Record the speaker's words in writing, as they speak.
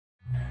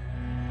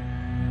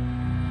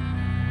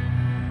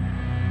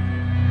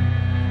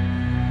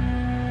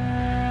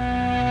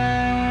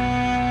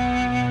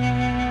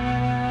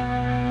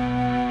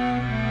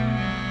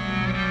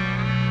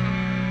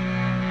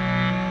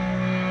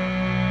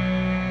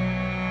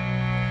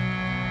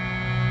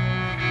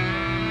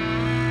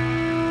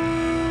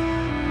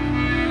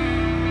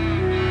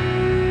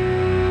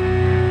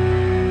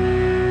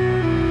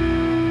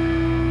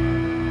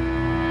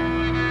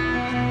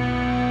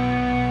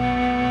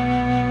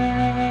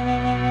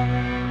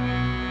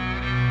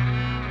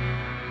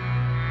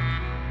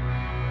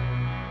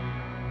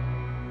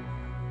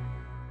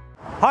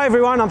Hi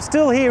everyone, I'm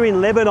still here in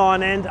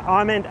Lebanon and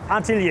I'm in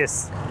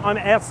Antilius. I'm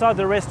outside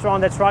the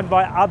restaurant that's run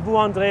by Abu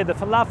Andre, the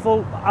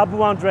falafel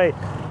Abu Andre.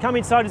 Come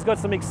inside, he's got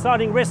some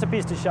exciting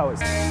recipes to show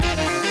us.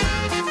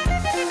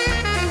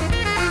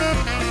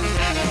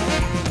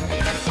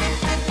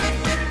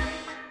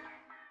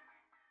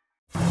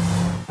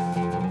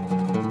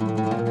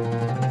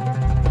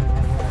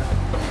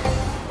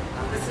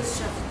 This is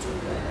Chef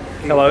Jude.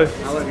 Hello.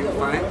 How are you?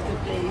 Fine.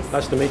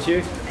 Nice to meet you.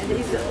 And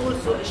he's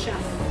also a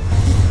chef.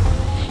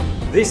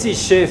 This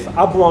is Chef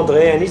Abu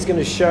Andre and he's going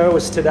to show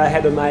us today how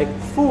to make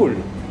foul.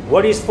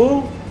 What is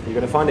foul? You're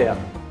going to find out.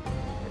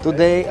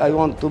 Today I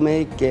want to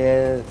make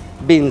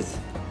beans.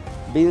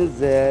 Beans,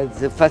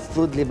 the fast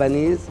food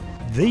Lebanese.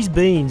 These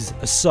beans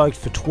are soaked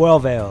for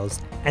 12 hours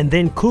and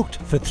then cooked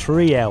for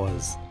 3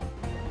 hours.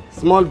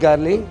 Small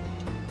garlic,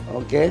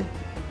 okay.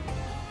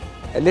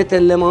 A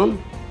little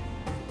lemon.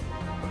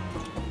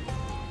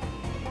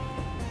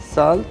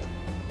 Salt.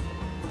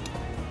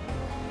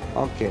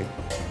 Okay.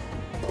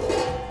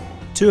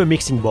 To a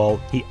mixing bowl,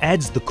 he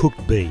adds the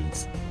cooked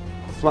beans.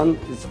 This one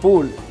is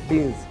full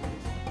beans.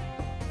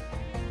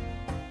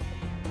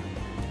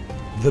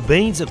 The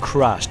beans are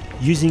crushed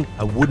using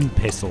a wooden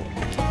pestle.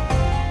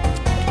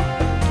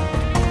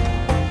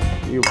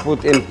 You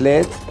put in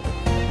plate.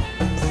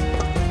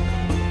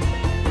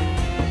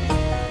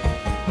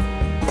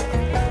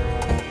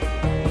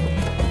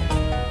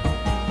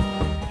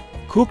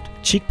 Cooked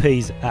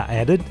chickpeas are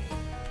added.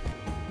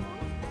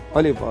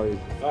 Olive oil.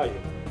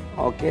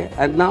 Okay,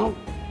 and now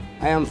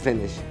I am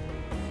finished.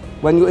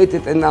 When you eat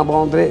it in Abu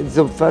Andre, it's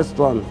the first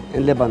one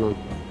in Lebanon.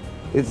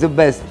 It's the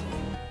best.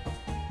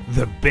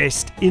 The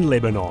best in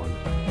Lebanon.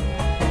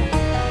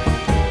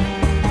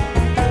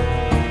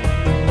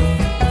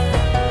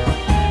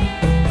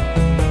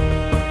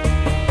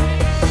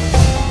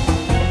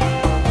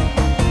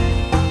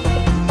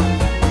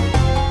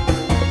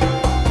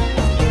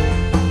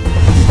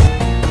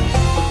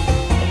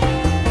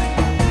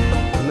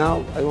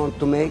 Now I want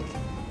to make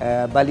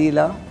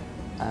balilia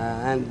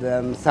and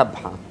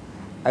Musabaha.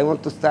 I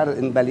want to start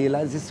in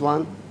balilia. This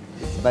one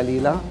is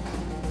balilia.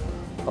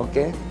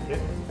 Okay? Yep.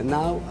 And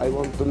now I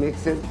want to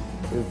mix it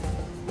with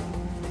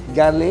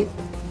garlic.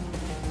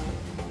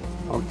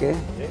 Okay?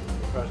 Yeah,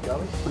 crushed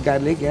garlic.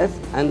 Garlic, yes.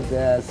 And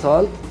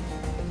salt.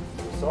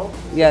 Salt?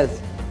 Yes,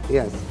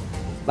 yes.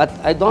 But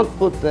I don't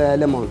put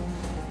lemon.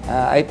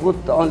 I put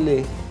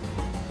only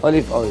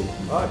olive oil.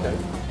 Oh, okay.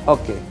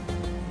 Okay.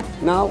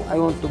 Now I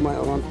want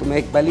to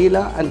make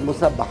balilia and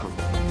Musabaha.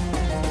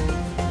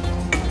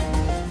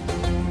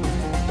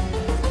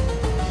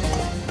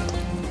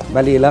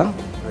 Balilia.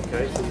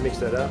 Okay, so mix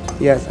that up.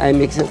 Yes, I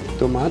mix it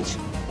too much,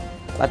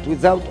 but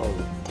without oil.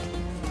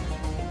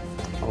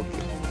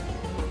 Okay.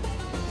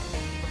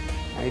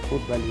 I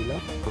put balilia.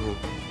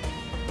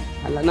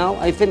 And now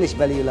I finish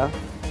balilia.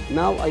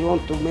 Now I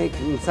want to make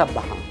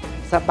Musabaha.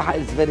 Musabaha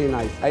is very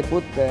nice. I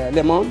put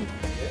lemon.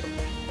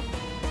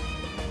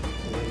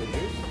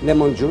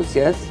 Lemon juice,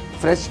 yes,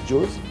 fresh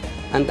juice.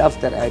 And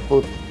after I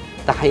put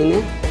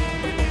tahini.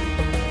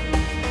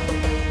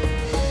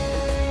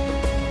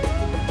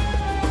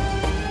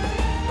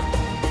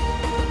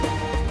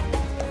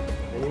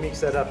 And you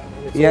mix that up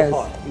and it's Yes,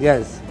 all hot.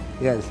 yes,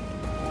 yes.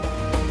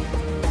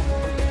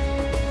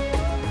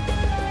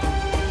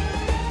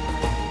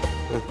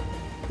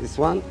 This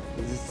one,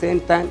 at the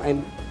same time,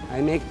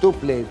 I make 2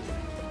 plates.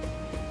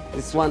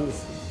 This one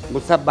is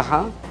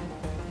Musabaha.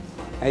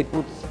 I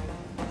put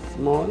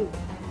small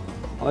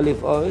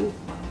olive oil.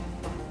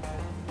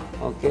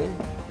 Okay.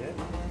 Yeah.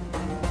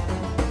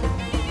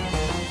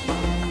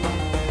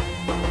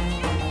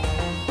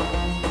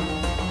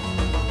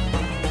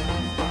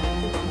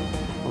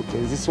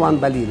 Okay, this one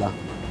balilia.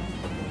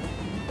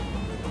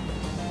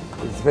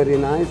 It's very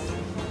nice.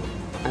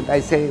 And I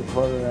say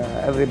for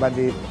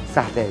everybody,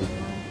 sahtain.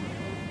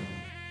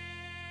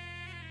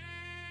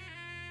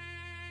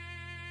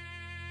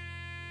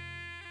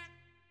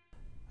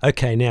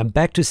 Okay, now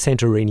back to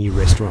Santorini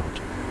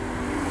restaurant.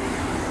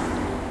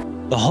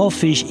 The whole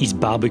fish is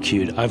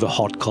barbecued over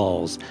hot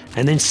coals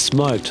and then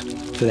smoked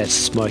for that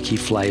smoky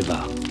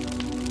flavour.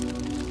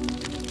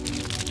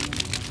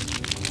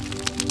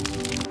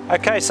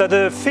 Okay, so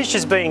the fish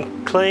has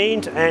been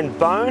cleaned and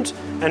boned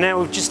and now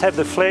we'll just have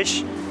the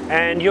flesh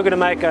and you're going to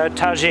make a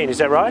tagine, is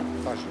that right?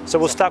 So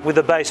we'll start with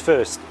the base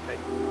first.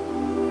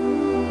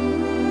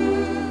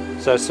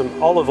 So some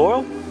olive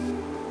oil,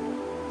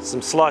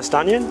 some sliced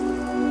onion.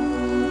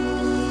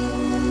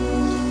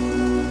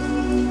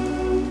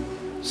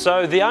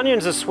 So the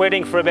onions are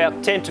sweating for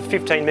about 10 to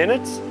 15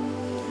 minutes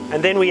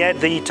and then we add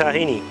the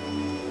tahini.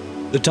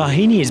 The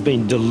tahini has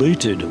been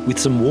diluted with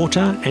some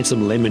water and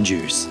some lemon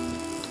juice.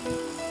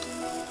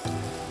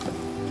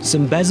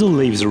 Some basil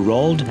leaves are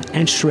rolled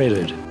and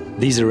shredded.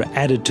 These are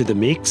added to the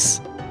mix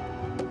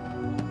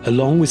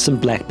along with some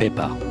black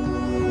pepper.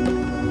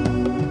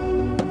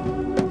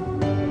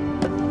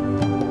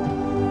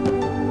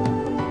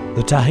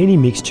 The tahini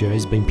mixture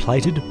has been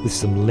plated with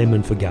some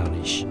lemon for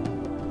garnish.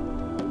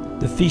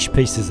 The fish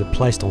pieces are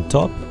placed on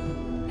top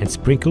and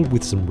sprinkled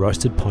with some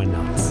roasted pine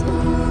nuts.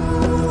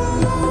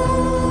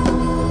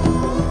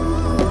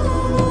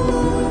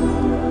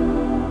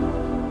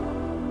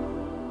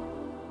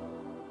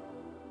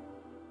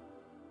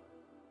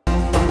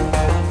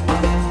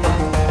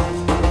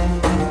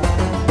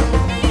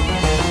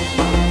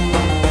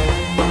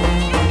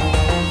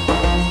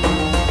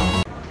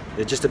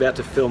 They're just about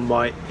to film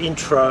my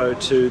intro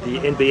to the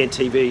NBN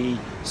TV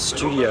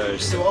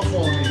studios.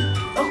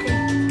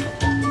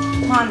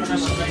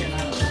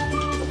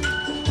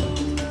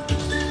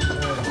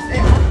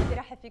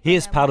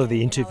 Here's part of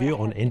the interview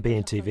on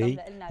NBN TV.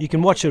 You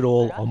can watch it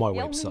all on my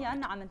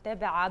website.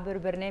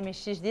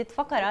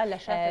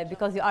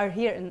 Because you are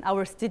here in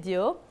our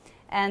studio,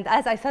 and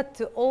as I said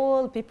to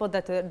all people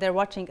that they're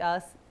watching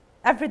us,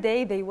 every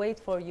day they wait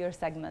for your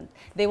segment.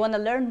 They want to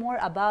learn more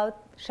about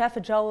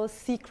Chef Joel's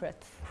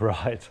secrets.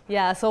 Right.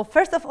 Yeah, so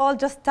first of all,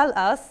 just tell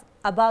us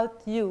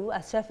about you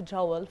as Chef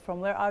Joel.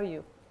 From where are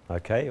you?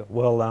 Okay,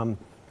 well,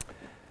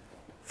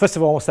 first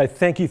of all, I want to say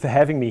thank you for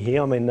having me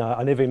here. I mean,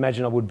 I never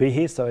imagined I would be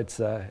here, so it's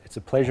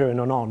a pleasure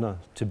and an honor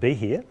to be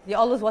here. You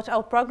always watch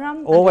our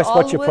program? Always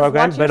watch your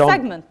program, but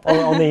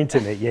on the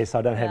internet, yes.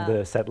 I don't have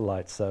the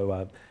satellite,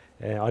 so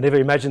I never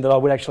imagined that I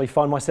would actually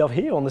find myself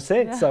here on the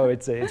set, so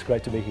it's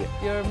great to be here.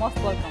 You're most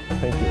welcome.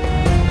 Thank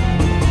you.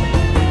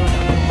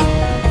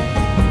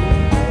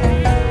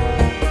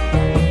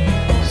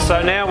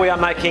 So now we are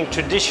making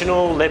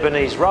traditional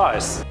Lebanese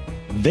rice.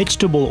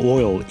 Vegetable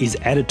oil is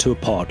added to a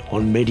pot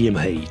on medium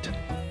heat.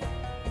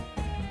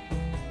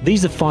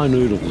 These are fine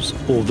noodles,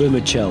 or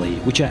vermicelli,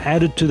 which are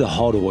added to the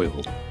hot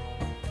oil.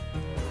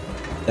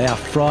 They are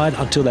fried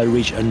until they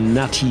reach a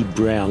nutty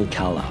brown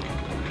colour.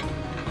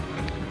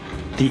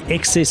 The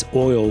excess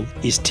oil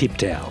is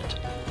tipped out.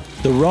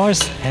 The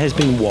rice has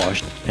been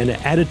washed and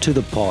added to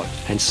the pot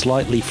and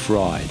slightly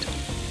fried.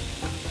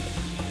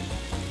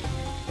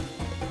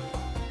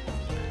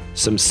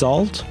 Some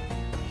salt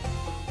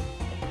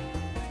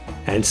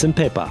and some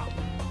pepper.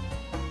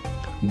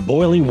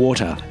 Boiling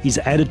water is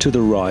added to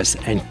the rice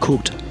and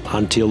cooked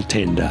until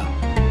tender.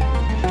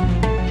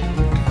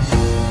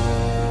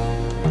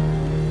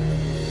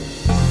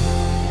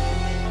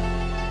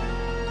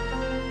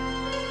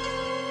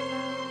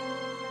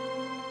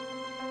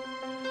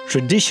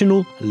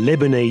 Traditional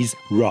Lebanese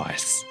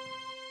rice.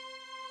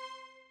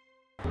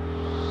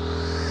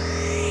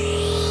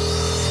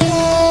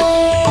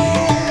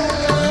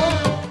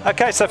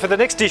 Okay, so for the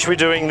next dish we're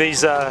doing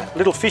these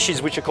little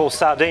fishes which are called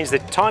sardines. They're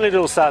tiny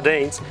little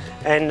sardines,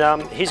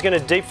 and he's going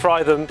to deep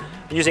fry them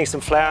using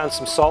some flour and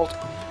some salt.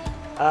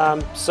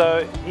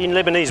 So in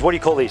Lebanese, what do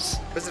you call these?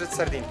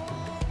 Sardine.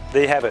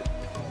 There you have it.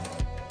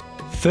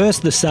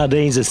 First, the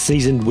sardines are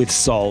seasoned with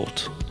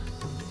salt.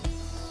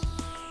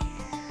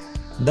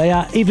 They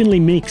are evenly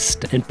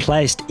mixed and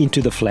placed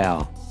into the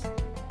flour.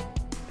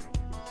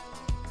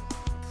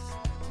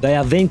 They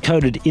are then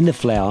coated in the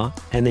flour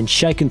and then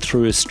shaken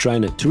through a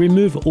strainer to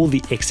remove all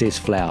the excess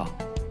flour.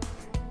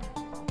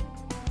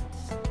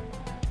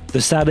 The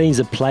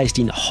sardines are placed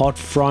in hot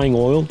frying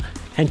oil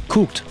and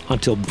cooked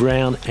until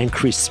brown and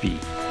crispy.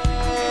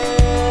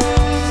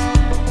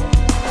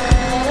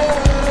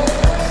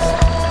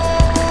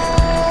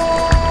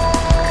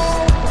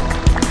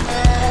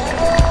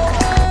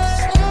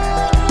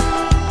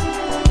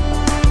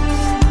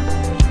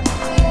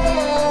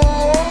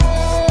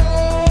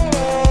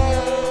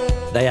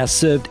 They are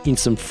served in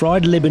some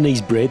fried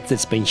Lebanese bread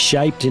that's been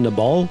shaped in a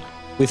bowl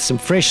with some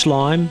fresh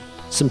lime,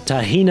 some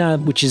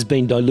tahina which has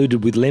been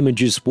diluted with lemon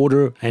juice,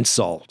 water and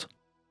salt.